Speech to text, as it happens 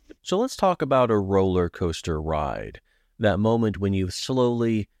So let's talk about a roller coaster ride. That moment when you've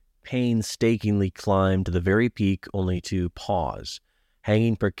slowly, painstakingly climbed to the very peak only to pause,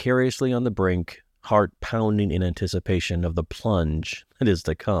 hanging precariously on the brink, heart pounding in anticipation of the plunge that is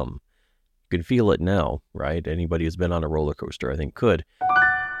to come. You can feel it now, right? Anybody who's been on a roller coaster, I think, could.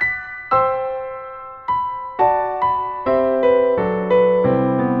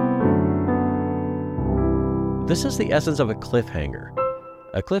 This is the essence of a cliffhanger.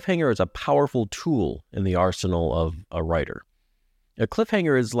 A cliffhanger is a powerful tool in the arsenal of a writer. A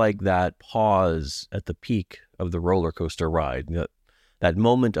cliffhanger is like that pause at the peak of the roller coaster ride, that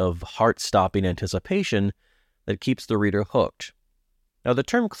moment of heart-stopping anticipation that keeps the reader hooked. Now, the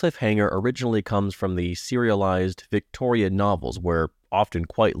term cliffhanger originally comes from the serialized Victorian novels where, often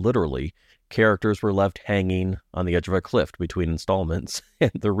quite literally, characters were left hanging on the edge of a cliff between installments,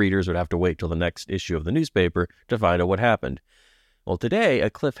 and the readers would have to wait till the next issue of the newspaper to find out what happened. Well, today,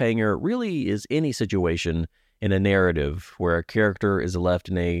 a cliffhanger really is any situation in a narrative where a character is left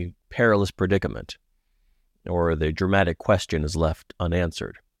in a perilous predicament, or the dramatic question is left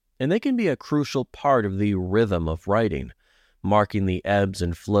unanswered. And they can be a crucial part of the rhythm of writing, marking the ebbs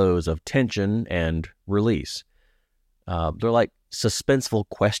and flows of tension and release. They're like suspenseful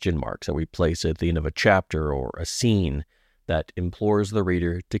question marks that we place at the end of a chapter or a scene that implores the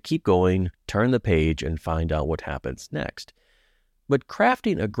reader to keep going, turn the page, and find out what happens next. But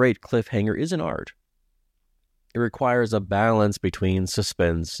crafting a great cliffhanger is an art. It requires a balance between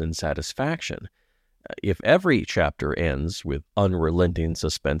suspense and satisfaction. If every chapter ends with unrelenting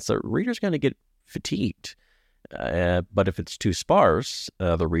suspense, the reader's going to get fatigued. But if it's too sparse,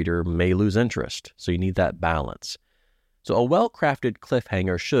 the reader may lose interest. So you need that balance. So a well-crafted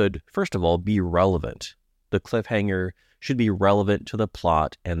cliffhanger should, first of all, be relevant. The cliffhanger should be relevant to the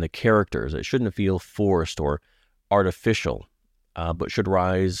plot and the characters. It shouldn't feel forced or artificial, but should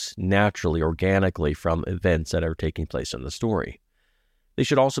rise naturally, organically from events that are taking place in the story. They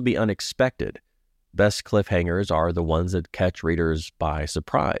should also be unexpected. Best cliffhangers are the ones that catch readers by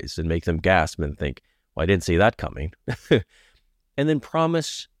surprise and make them gasp and think, well, I didn't see that coming. And then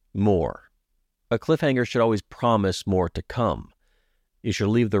promise more. A cliffhanger should always promise more to come. You should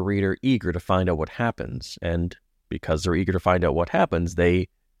leave the reader eager to find out what happens, and because they're eager to find out what happens, they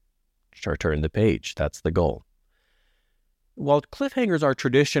turn the page. That's the goal. While cliffhangers are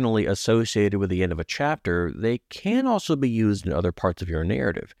traditionally associated with the end of a chapter, they can also be used in other parts of your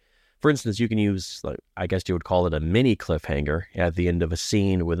narrative. For instance, you can use, I guess you would call it a mini cliffhanger at the end of a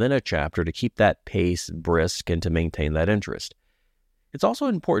scene within a chapter to keep that pace brisk and to maintain that interest. It's also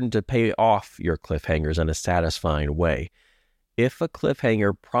important to pay off your cliffhangers in a satisfying way. If a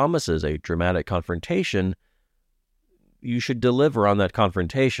cliffhanger promises a dramatic confrontation, you should deliver on that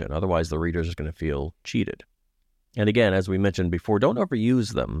confrontation. Otherwise, the reader is going to feel cheated. And again, as we mentioned before, don't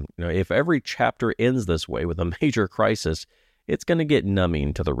overuse them. If every chapter ends this way with a major crisis, it's going to get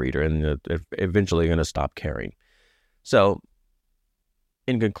numbing to the reader and eventually going to stop caring. So,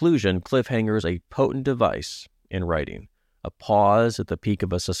 in conclusion, cliffhanger is a potent device in writing. A pause at the peak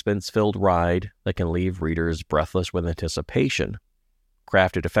of a suspense-filled ride that can leave readers breathless with anticipation.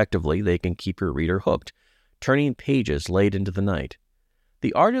 Crafted effectively, they can keep your reader hooked, turning pages late into the night.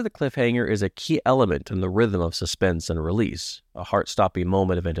 The art of the cliffhanger is a key element in the rhythm of suspense and release. A heart-stopping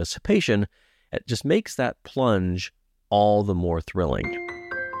moment of anticipation that just makes that plunge all the more thrilling.